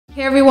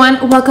Hey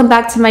everyone, welcome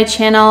back to my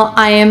channel.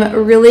 I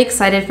am really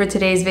excited for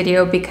today's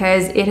video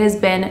because it has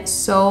been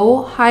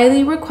so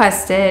highly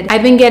requested.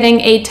 I've been getting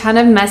a ton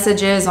of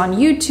messages on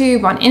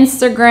YouTube, on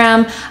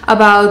Instagram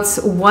about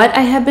what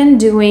I have been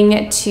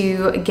doing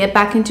to get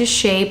back into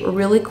shape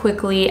really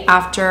quickly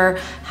after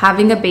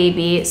having a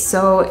baby.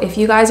 So if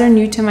you guys are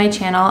new to my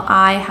channel,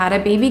 I had a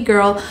baby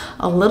girl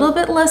a little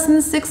bit less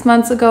than 6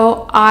 months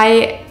ago.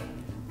 I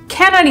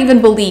cannot even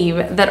believe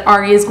that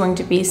Ari is going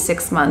to be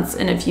 6 months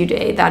in a few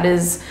days. That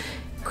is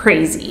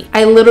crazy.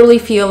 I literally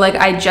feel like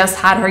I just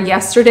had her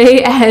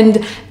yesterday,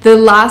 and the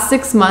last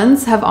 6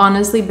 months have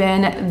honestly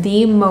been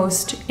the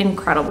most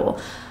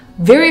incredible.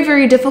 Very,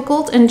 very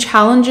difficult and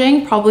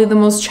challenging, probably the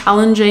most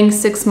challenging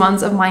 6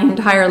 months of my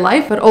entire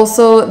life, but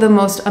also the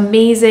most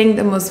amazing,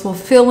 the most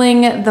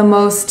fulfilling, the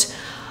most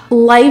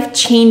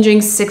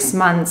life-changing 6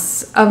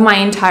 months of my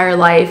entire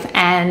life.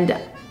 And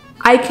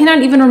I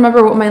cannot even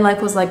remember what my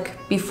life was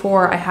like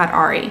before I had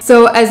Ari.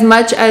 So as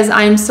much as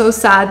I'm so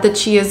sad that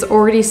she is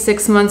already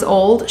 6 months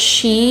old,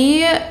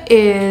 she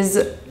is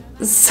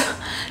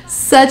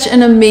such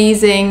an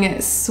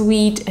amazing,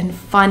 sweet and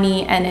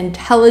funny and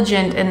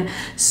intelligent and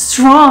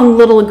strong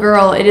little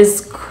girl. It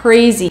is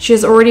crazy. She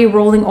is already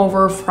rolling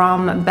over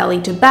from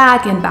belly to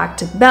back and back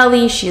to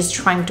belly. She is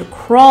trying to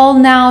crawl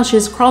now.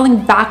 She's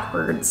crawling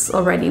backwards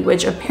already,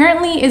 which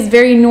apparently is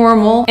very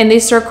normal. And they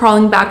start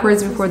crawling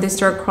backwards before they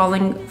start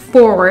crawling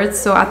forwards.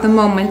 So at the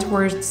moment,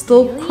 we're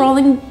still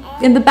crawling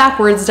in the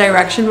backwards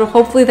direction, but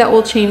hopefully that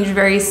will change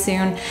very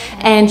soon.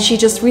 And she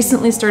just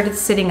recently started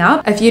sitting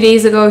up. A few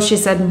days ago, she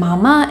said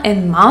mama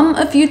and mom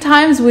a few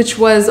times, which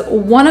was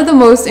one of the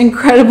most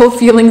incredible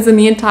feelings in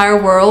the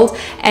entire world.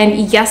 And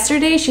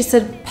yesterday she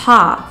said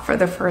pa for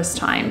the first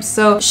time.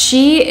 So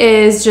she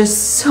is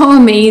just so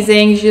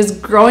amazing. She is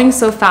growing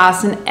so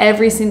fast, and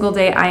every single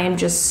day I am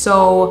just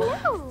so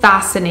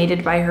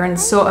fascinated by her and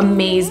so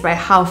amazed by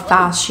how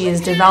fast she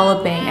is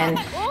developing and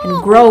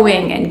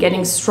growing and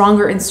getting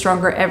stronger and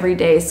stronger every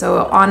day.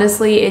 So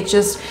honestly, it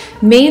just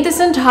made this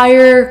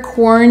entire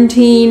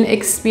quarantine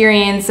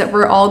experience that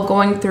we're all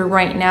going through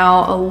right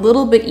now a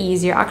little bit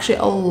easier, actually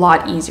a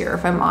lot easier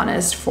if I'm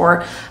honest,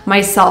 for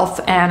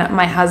myself and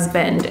my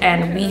husband.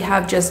 And we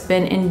have just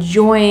been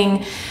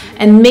enjoying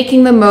and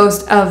making the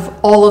most of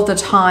all of the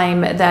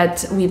time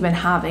that we've been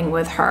having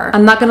with her.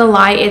 I'm not gonna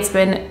lie, it's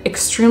been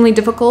extremely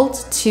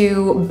difficult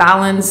to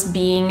balance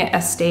being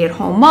a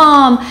stay-at-home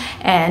mom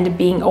and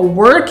being a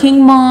working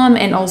mom,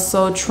 and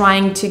also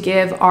trying to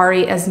give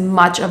Ari as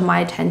much of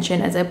my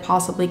attention as I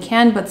possibly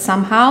can, but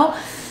somehow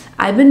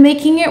I've been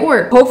making it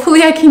work.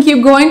 Hopefully I can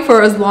keep going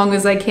for as long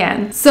as I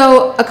can.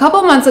 So a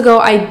couple months ago,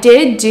 I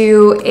did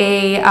do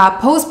a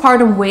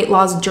postpartum weight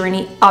loss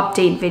journey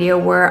update video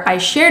where I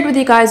shared with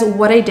you guys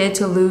what I did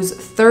to lose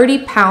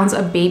 30 pounds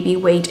of baby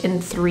weight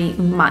in 3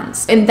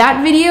 months. In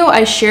that video,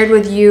 I shared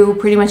with you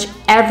pretty much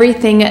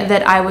everything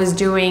that I was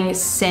doing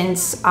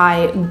since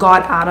I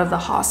got out of the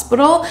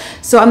hospital.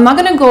 So I'm not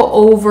gonna go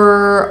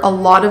over a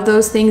lot of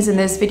those things in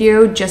this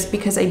video just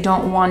because I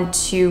don't want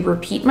to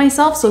repeat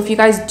myself. So if you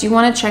guys do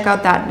wanna check out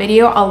that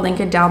video, I'll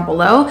link it down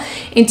below.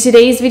 In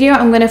today's video,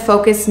 I'm going to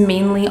focus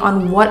mainly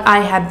on what I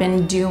have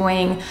been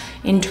doing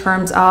in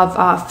terms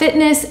of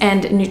fitness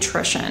and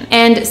nutrition.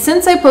 And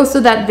since I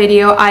posted that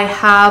video, I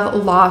have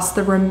lost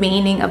the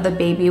remaining of the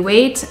baby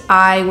weight.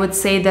 I would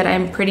say that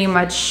I'm pretty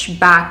much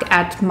back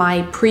at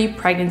my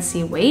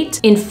pre-pregnancy weight.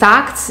 In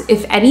fact,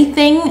 if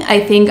anything, I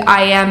think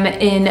I am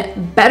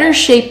in better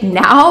shape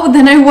now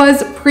than I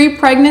was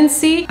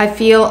pre-pregnancy. I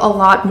feel a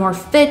lot more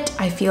fit.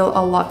 I feel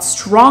a lot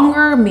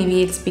stronger.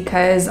 Maybe it's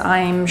because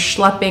I'm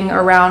schlepping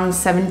around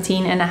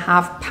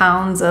 17.5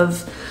 pounds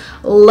of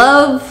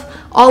love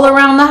all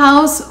around the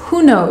house.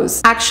 Who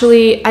knows?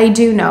 Actually, I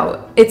do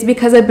know. It's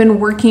because I've been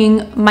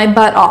working my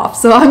butt off.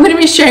 So I'm going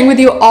to be sharing with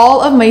you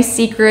all of my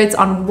secrets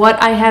on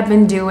what I have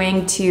been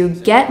doing to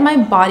get my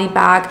body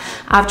back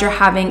after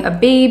having a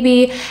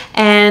baby,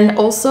 and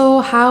also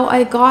how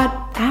I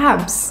got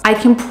abs. I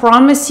can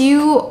promise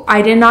you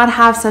I did not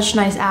have such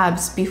nice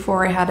abs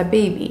before I had a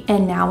baby,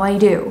 and now I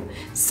do.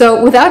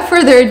 So without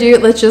further ado,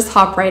 let's just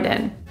hop right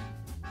in.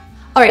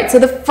 All right, so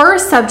the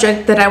first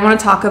subject that I want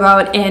to talk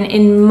about, and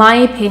in my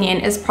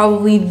opinion is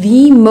probably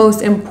the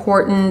most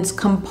important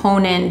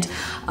component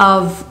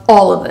of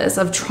all of this,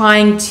 of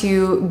trying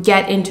to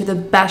get into the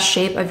best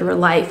shape of your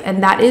life,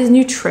 and that is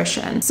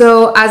nutrition.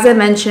 So as I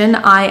mentioned,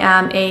 I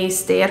am a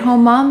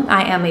stay-at-home mom,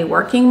 I am a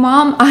working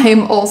mom, I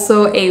am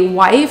also a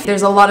wife.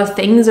 There's a lot of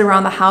things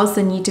around the house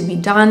that need to be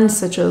done,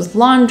 such as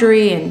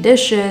laundry and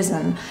dishes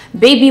and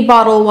baby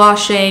bottle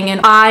washing,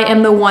 and I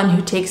am the one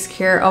who takes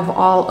care of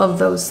all of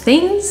those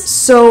things.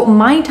 So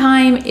my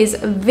time is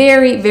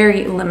very,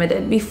 very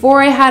limited.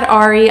 Before I had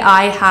Ari,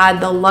 I had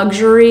the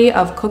luxury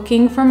of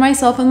cooking for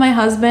myself and my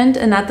husband,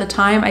 and at the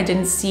time I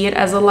didn't see it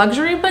as a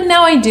luxury, but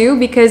now I do,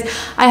 because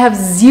I have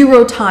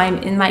zero time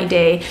in my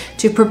day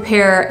to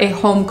prepare a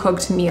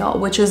home-cooked meal,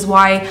 which is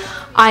why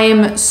I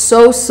am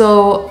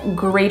so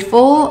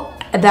grateful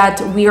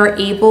that we are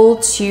able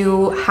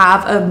to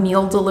have a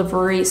meal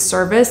delivery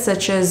service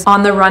such as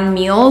On the Run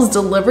meals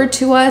delivered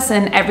to us,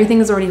 and everything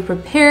is already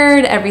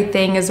prepared,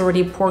 everything is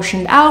already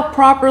portioned out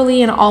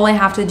properly, and all I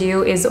have to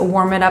do is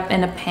warm it up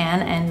in a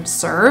pan and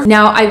serve.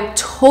 Now, I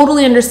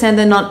totally understand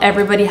that not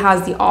everybody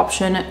has the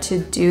option to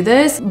do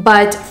this,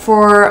 but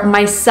for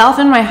myself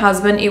and my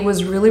husband, it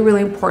was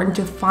really important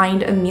to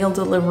find a meal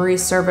delivery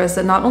service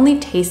that not only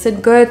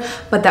tasted good,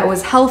 but that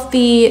was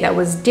healthy, that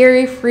was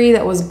dairy-free,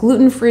 that was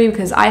gluten-free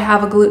because I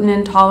have a gluten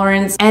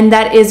intolerance, and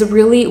that is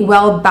really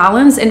well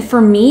balanced. And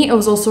for me, it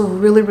was also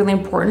really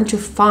important to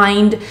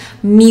find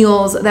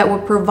meals that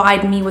would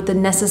provide me with the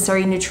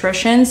necessary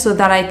nutrition so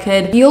that I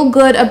could feel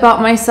good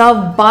about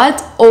myself,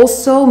 but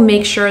also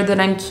make sure that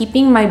I'm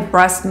keeping my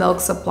breast milk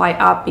supply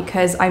up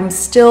because I'm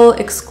still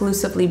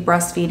exclusively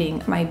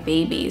breastfeeding my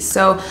babies.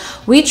 So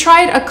we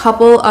tried a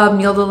couple of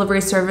meal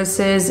delivery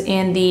services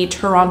in the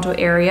Toronto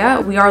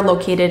area. We are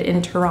located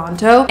in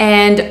Toronto,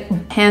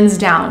 and hands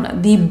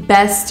down, the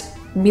best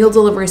meal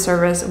delivery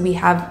service we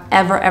have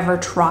ever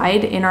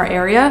tried in our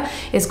area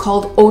is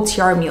called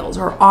OTR Meals,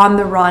 or On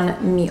the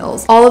Run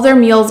Meals. All of their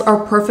meals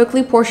are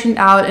perfectly portioned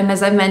out, and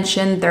as I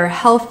mentioned, they're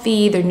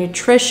healthy, they're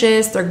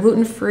nutritious, they're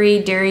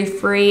gluten-free,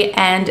 dairy-free,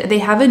 and they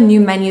have a new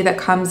menu that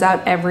comes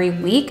out every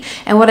week.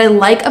 And what I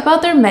like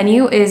about their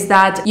menu is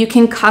that you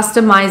can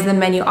customize the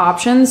menu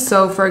options.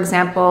 So for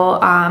example,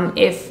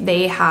 if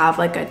they have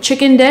like a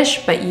chicken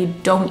dish but you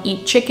don't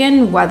eat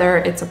chicken, whether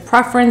it's a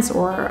preference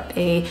or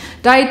a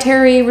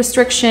dietary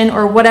restriction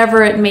or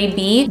whatever it may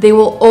be, they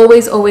will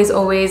always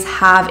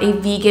have a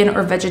vegan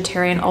or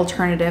vegetarian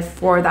alternative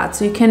for that.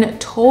 So you can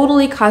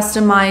totally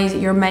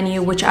customize your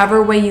menu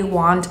whichever way you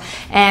want.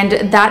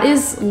 And that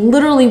is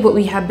literally what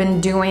we have been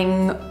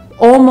doing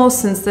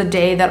almost since the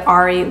day that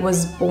Ari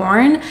was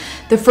born.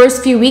 The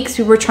first few weeks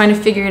we were trying to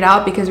figure it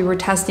out because we were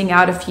testing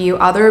out a few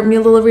other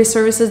meal delivery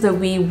services that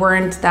we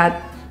weren't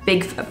that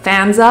big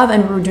fans of,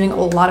 and we were doing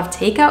a lot of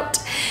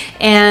takeout,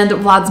 and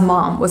Vlad's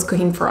mom was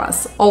cooking for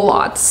us a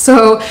lot.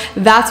 So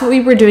that's what we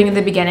were doing in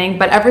the beginning,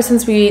 but ever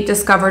since we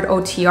discovered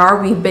OTR,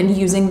 we've been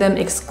using them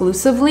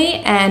exclusively,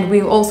 and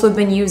we've also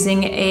been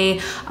using a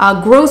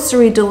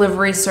grocery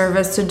delivery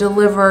service to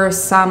deliver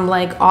some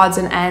like odds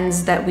and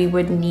ends that we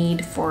would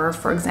need for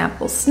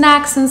example,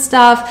 snacks and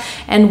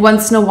stuff. And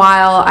once in a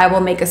while, I will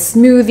make a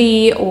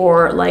smoothie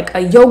or like a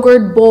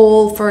yogurt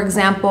bowl, for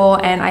example,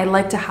 and I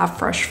like to have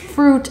fresh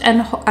fruit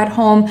and at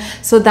home.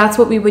 So that's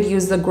what we would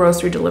use the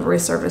grocery delivery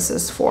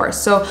services for.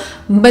 So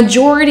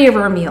majority of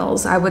our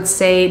meals, I would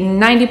say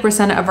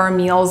 90% of our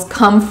meals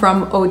come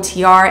from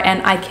OTR,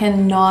 and I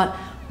cannot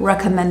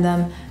recommend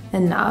them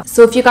enough.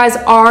 So if you guys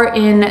are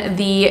in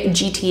the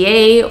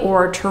GTA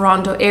or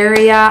Toronto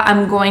area,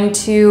 I'm going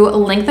to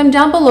link them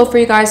down below for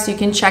you guys so you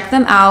can check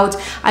them out.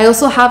 I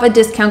also have a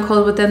discount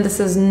code with them. This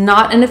is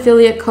not an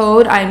affiliate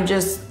code. I'm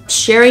just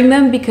sharing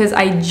them because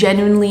I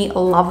genuinely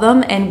love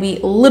them, and we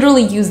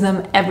literally use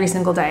them every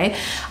single day.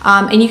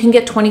 And you can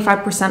get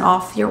 25%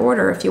 off your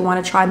order if you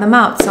want to try them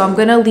out. So I'm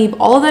going to leave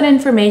all of that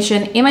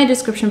information in my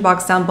description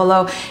box down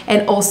below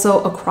and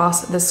also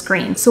across the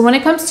screen. So when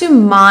it comes to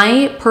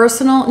my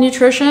personal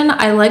nutrition,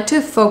 I like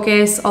to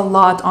focus a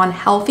lot on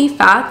healthy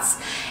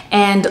fats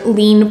and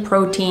lean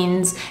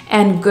proteins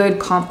and good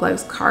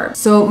complex carbs.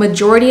 So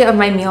majority of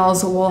my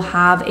meals will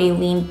have a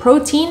lean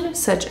protein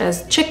such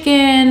as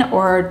chicken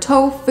or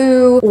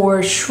tofu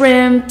or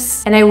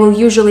shrimps, and I will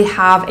usually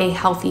have a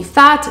healthy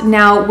fat.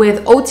 Now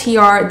with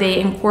OTR,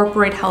 they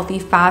incorporate healthy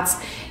fats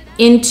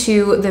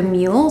into the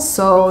meal,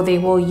 so they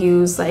will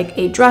use like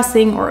a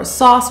dressing or a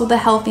sauce with a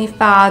healthy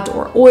fat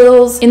or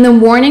oils. In the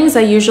mornings,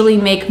 I usually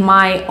make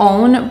my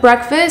own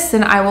breakfast,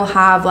 and I will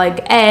have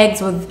like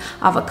eggs with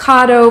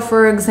avocado,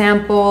 for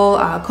example,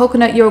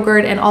 coconut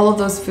yogurt, and all of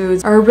those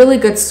foods are a really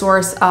good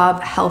source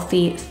of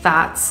healthy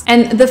fats.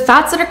 And the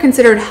fats that are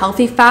considered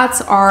healthy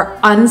fats are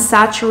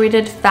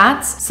unsaturated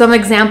fats. Some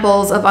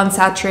examples of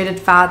unsaturated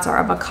fats are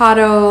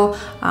avocado,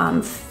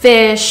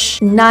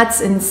 fish,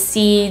 nuts, and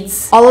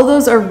seeds. All of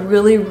those are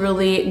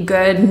really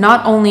good,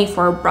 not only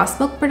for breast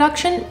milk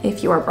production,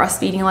 if you are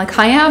breastfeeding like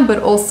I am,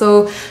 but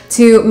also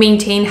to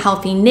maintain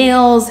healthy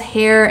nails,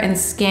 hair, and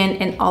skin,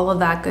 and all of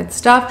that good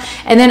stuff.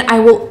 And then I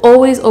will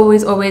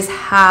always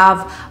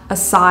have a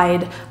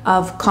side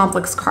of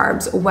complex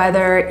carbs,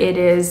 whether it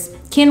is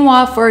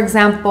quinoa, for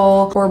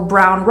example, or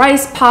brown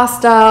rice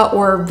pasta,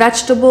 or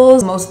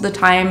vegetables. Most of the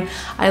time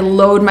I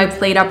load my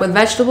plate up with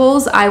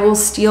vegetables. I will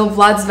steal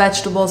Vlad's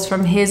vegetables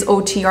from his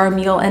OTR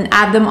meal and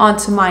add them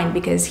onto mine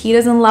because he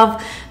doesn't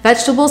love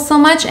vegetables so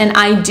much and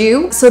I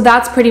do. So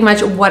that's pretty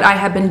much what I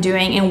have been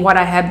doing and what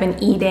I have been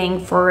eating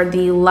for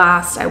the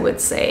last, I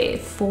would say,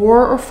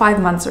 4 or 5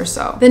 months or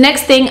so. The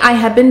next thing I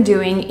have been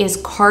doing is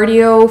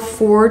cardio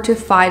 4 to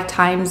 5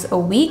 times a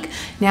week.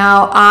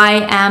 Now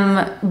I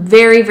am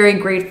very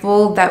grateful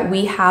thankful that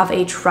we have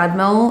a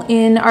treadmill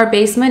in our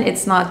basement.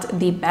 It's not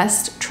the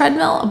best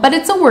treadmill, but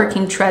it's a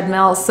working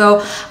treadmill.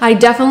 So I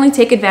definitely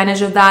take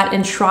advantage of that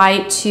and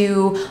try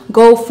to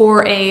go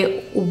for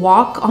a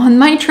walk on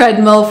my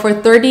treadmill for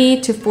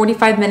 30 to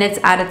 45 minutes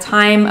at a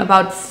time,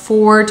 about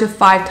 4 to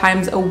 5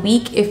 times a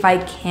week if I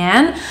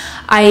can.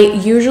 I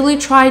usually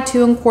try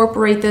to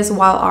incorporate this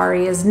while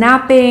Ari is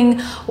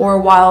napping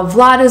or while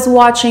Vlad is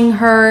watching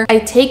her. I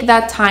take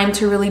that time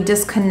to really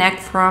disconnect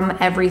from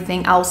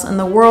everything else in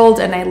the world,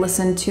 and I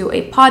listen to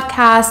a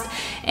podcast.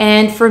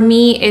 And for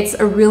me, it's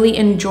a really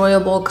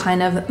enjoyable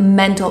kind of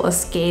mental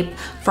escape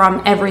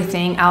from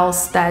everything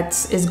else that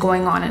is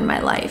going on in my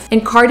life.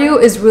 And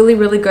cardio is really,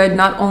 really good,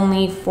 not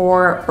only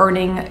for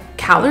burning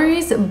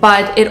calories,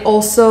 but it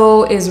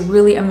also is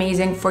really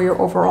amazing for your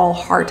overall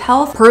heart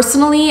health.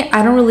 Personally,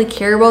 I don't really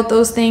care about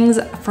those things.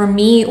 For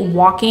me,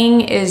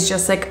 walking is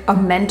just like a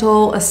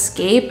mental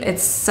escape.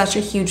 It's such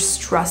a huge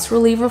stress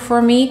reliever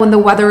for me. When the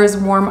weather is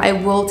warm, I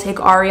will take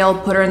Ariel,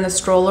 put her in the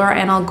stroller,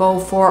 and I'll go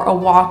for a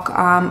walk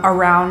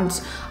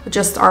around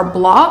just our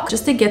block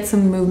just to get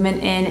some movement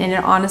in, and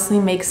it honestly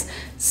makes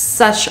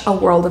such a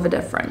world of a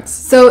difference.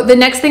 So the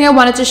next thing I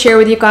wanted to share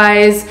with you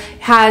guys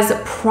has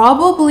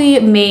probably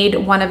made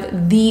one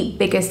of the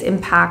biggest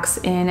impacts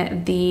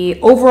in the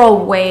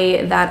overall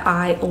way that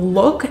I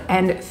look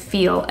and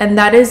feel, and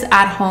that is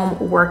at-home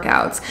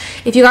workouts.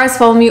 If you guys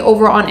follow me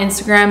over on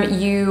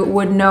Instagram, you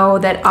would know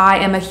that I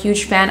am a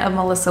huge fan of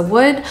Melissa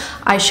Wood.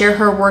 I share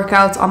her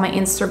workouts on my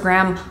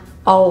Instagram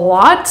a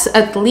lot,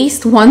 at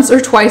least once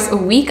or twice a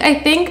week, I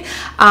think.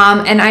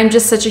 And I'm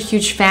just such a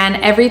huge fan.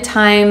 Every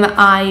time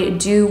I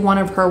do one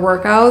of her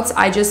workouts,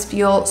 I just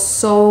feel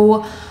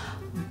so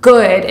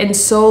good and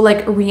so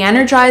like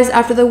re-energized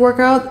after the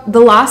workout. The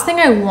last thing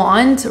I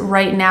want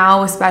right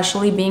now,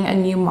 especially being a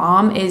new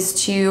mom, is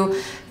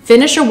to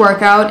finish a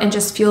workout and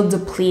just feel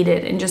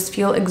depleted and just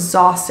feel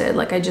exhausted,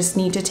 like I just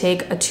need to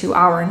take a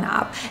 2-hour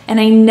nap. And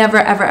I never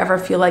ever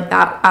feel like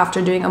that after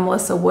doing a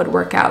Melissa Wood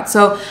workout.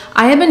 So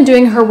I have been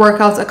doing her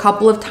workouts a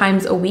couple of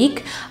times a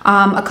week.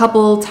 A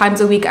couple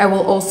times a week I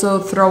will also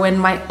throw in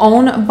my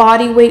own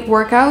body weight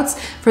workouts.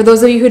 For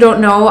those of you who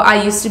don't know,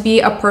 I used to be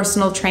a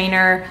personal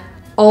trainer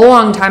a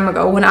long time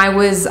ago when I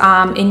was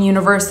in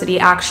university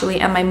actually,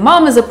 and my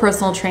mom is a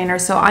personal trainer,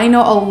 so I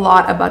know a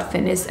lot about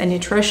fitness and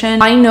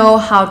nutrition. I know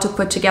how to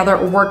put together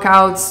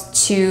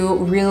workouts to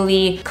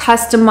really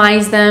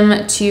customize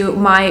them to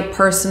my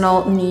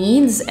personal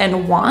needs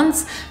and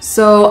wants.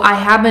 So I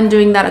have been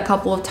doing that a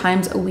couple of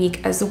times a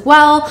week as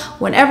well,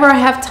 whenever I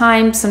have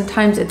time.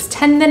 Sometimes it's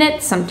 10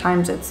 minutes,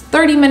 sometimes it's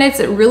 30 minutes.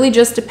 It really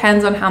just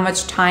depends on how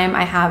much time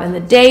I have in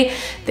the day.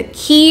 The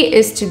key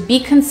is to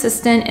be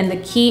consistent, and the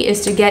key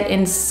is to get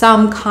in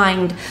some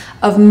kind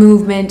of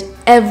movement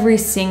every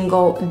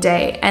single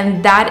day.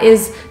 And that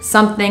is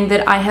something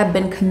that I have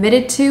been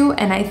committed to,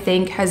 and I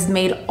think has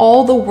made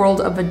all the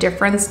world of a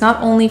difference,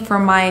 not only for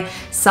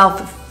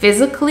myself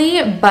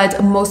physically,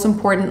 but most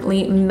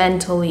importantly,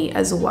 mentally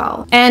as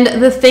well.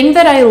 And the thing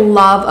that I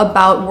love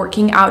about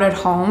working out at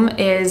home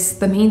is,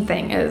 the main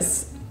thing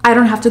is, I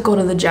don't have to go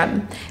to the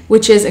gym,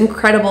 which is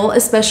incredible,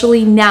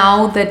 especially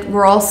now that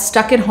we're all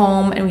stuck at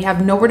home and we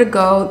have nowhere to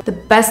go. The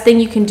best thing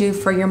you can do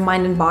for your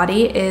mind and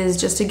body is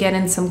just to get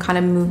in some kind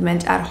of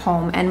movement at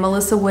home. And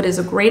Melissa Wood is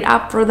a great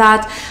app for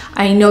that.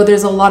 I know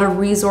there's a lot of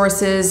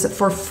resources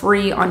for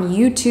free on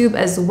YouTube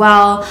as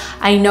well.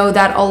 I know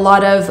that a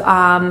lot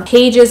of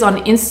pages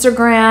on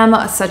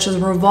Instagram, such as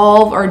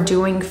Revolve, are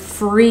doing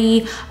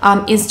free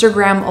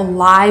Instagram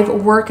live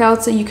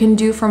workouts that you can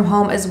do from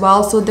home as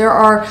well. So there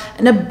are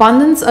an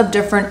abundance of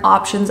different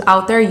options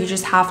out there. You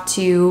just have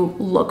to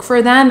look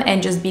for them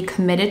and just be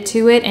committed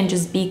to it and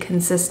just be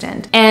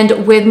consistent.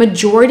 And with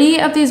majority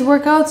of these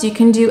workouts, you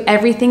can do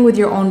everything with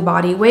your own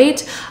body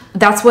weight.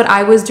 That's what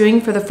I was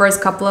doing for the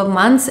first couple of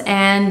months,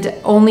 and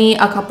only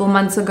a couple of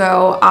months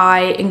ago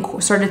I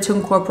started to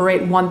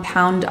incorporate 1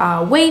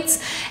 pound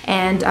weights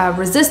and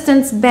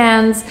resistance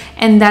bands,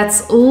 and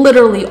that's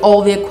literally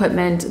all the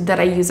equipment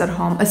that I use at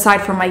home,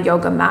 aside from my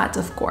yoga mat,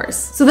 of course.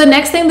 So the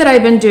next thing that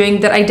I've been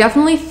doing that I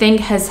definitely think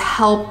has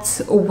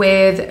helped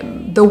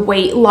with the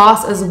weight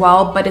loss as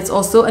well, but it's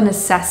also a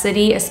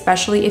necessity,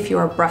 especially if you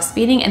are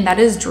breastfeeding, and that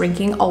is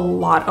drinking a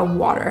lot of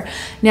water.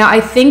 Now,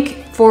 I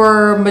think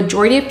for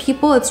majority of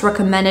people, it's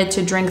recommended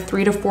to drink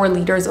 3 to 4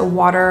 liters of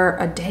water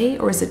a day,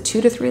 or is it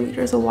 2 to 3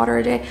 liters of water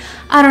a day?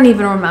 I don't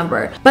even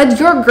remember. But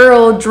your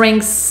girl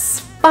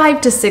drinks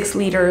 5 to 6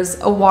 liters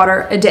of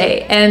water a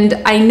day.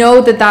 And I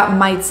know that that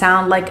might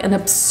sound like an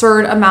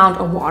absurd amount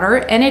of water,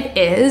 and it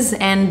is.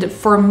 And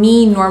for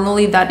me,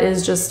 normally that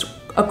is just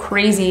a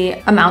crazy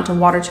amount of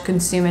water to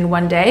consume in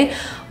one day.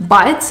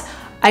 But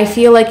I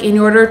feel like in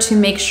order to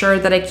make sure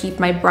that I keep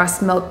my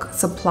breast milk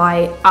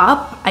supply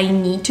up, I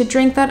need to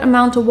drink that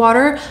amount of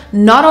water.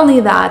 Not only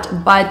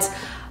that, but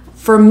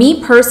for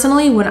me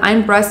personally, when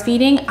I'm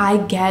breastfeeding, I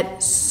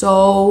get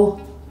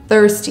so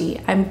thirsty.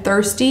 I'm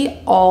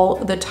thirsty all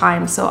the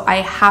time. So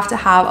I have to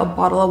have a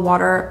bottle of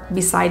water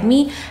beside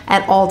me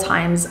at all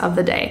times of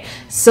the day.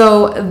 So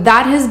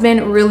that has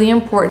been really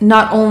important,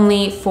 not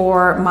only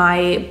for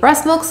my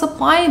breast milk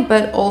supply,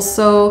 but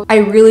also I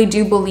really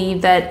do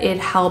believe that it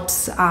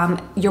helps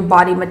your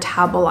body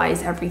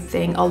metabolize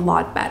everything a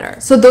lot better.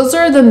 So those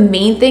are the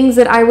main things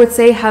that I would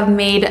say have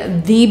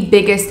made the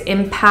biggest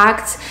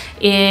impact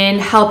in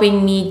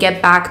helping me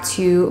get back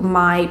to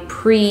my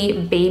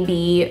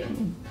pre-baby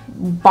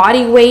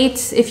body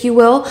weight, if you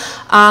will.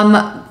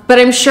 But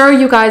I'm sure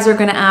you guys are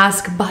gonna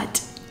ask,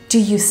 but do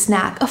you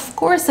snack? Of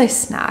course I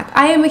snack.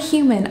 I am a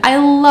human. I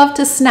love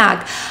to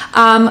snack.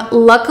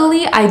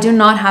 Luckily, I do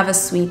not have a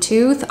sweet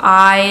tooth.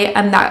 I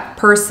am that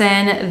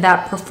person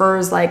that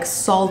prefers like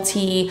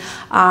salty,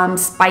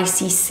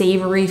 spicy,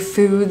 savory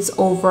foods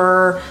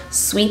over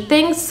sweet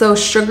things. So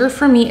sugar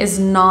for me is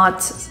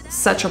not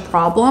such a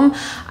problem.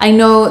 I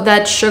know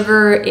that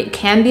sugar, it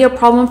can be a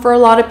problem for a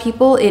lot of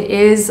people. It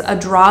is a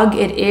drug.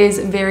 It is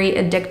very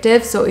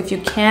addictive. So if you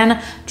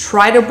can,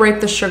 try to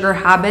break the sugar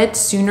habit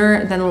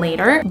sooner than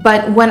later.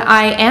 But when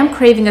I am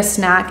craving a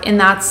snack, and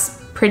that's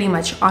pretty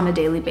much on a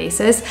daily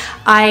basis,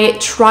 I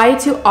try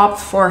to opt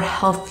for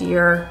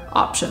healthier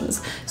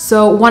options.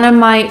 So one of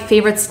my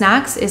favorite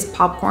snacks is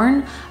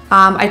popcorn.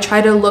 I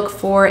try to look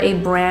for a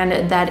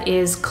brand that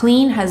is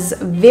clean, has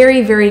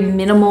very, very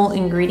minimal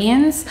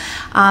ingredients,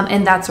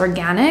 and that's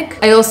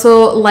organic. I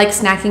also like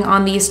snacking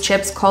on these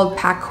chips called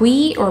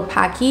Paqui or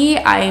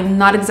Paqui. I'm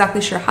not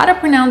exactly sure how to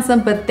pronounce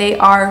them, but they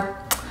are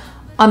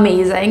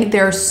amazing.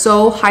 They're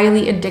so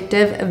highly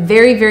addictive,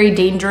 very, very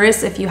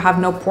dangerous if you have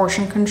no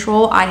portion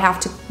control. I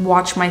have to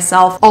watch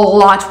myself a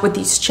lot with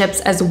these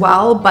chips as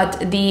well,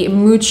 but the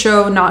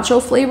mucho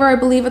nacho flavor, I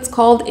believe it's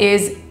called,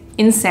 is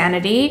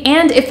insanity.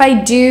 And if I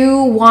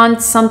do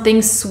want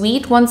something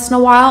sweet once in a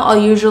while,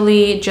 I'll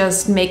usually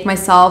just make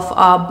myself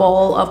a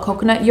bowl of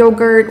coconut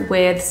yogurt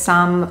with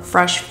some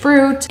fresh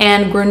fruit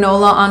and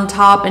granola on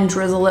top and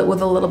drizzle it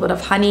with a little bit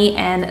of honey,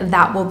 and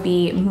that will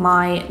be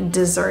my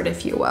dessert,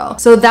 if you will.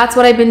 So that's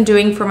what I've been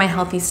doing for my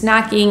healthy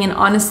snacking, and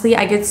honestly,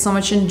 I get so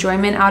much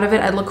enjoyment out of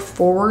it. I look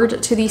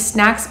forward to these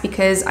snacks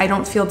because I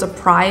don't feel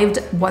deprived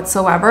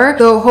whatsoever.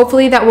 So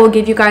hopefully that will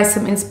give you guys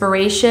some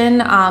inspiration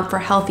for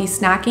healthy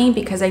snacking,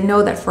 because I know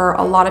that for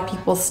a lot of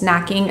people,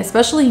 snacking,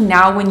 especially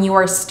now when you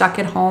are stuck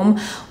at home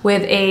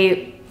with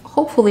a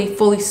hopefully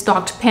fully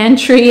stocked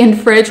pantry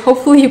and fridge,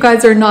 hopefully you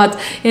guys are not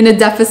in a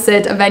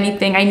deficit of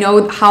anything. I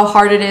know how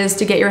hard it is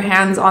to get your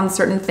hands on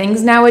certain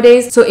things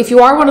nowadays. So if you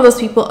are one of those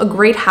people, a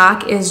great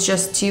hack is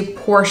just to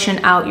portion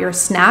out your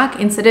snack.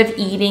 Instead of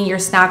eating your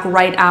snack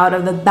right out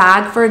of the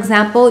bag, for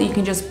example, you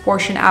can just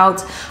portion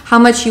out how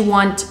much you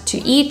want to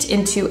eat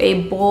into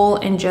a bowl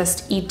and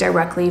just eat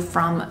directly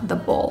from the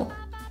bowl.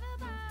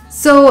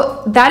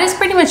 So that is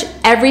pretty much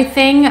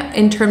everything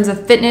in terms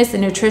of fitness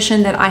and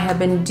nutrition that I have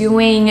been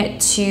doing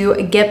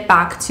to get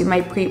back to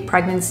my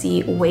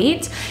pre-pregnancy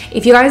weight.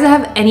 If you guys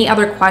have any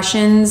other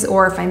questions,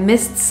 or if I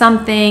missed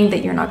something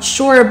that you're not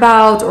sure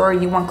about, or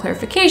you want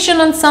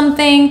clarification on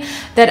something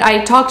that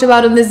I talked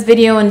about in this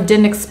video and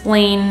didn't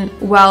explain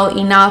well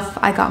enough,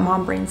 I got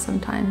mom brain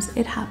sometimes,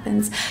 it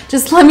happens.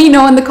 Just let me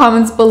know in the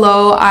comments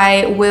below.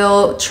 I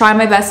will try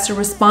my best to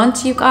respond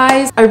to you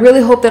guys. I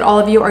really hope that all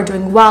of you are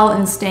doing well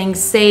and staying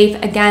safe.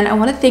 Again, I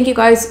want to thank you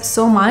guys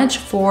so much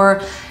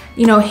for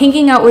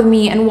hanging out with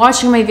me and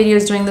watching my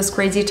videos during this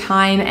crazy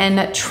time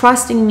and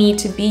trusting me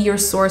to be your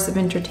source of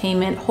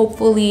entertainment.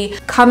 Hopefully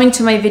coming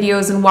to my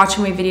videos and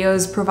watching my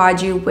videos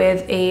provide you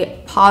with a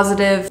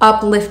positive,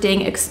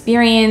 uplifting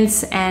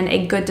experience and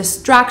a good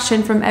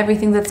distraction from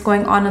everything that's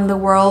going on in the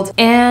world.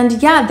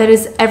 And yeah, that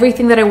is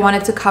everything that I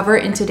wanted to cover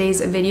in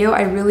today's video.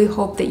 I really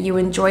hope that you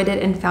enjoyed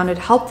it and found it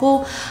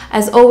helpful.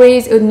 As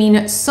always, it would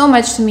mean so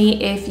much to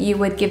me if you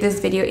would give this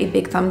video a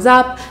big thumbs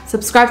up,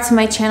 subscribe to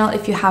my channel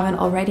if you haven't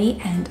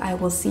already, and I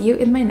will see you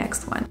in my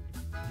next one.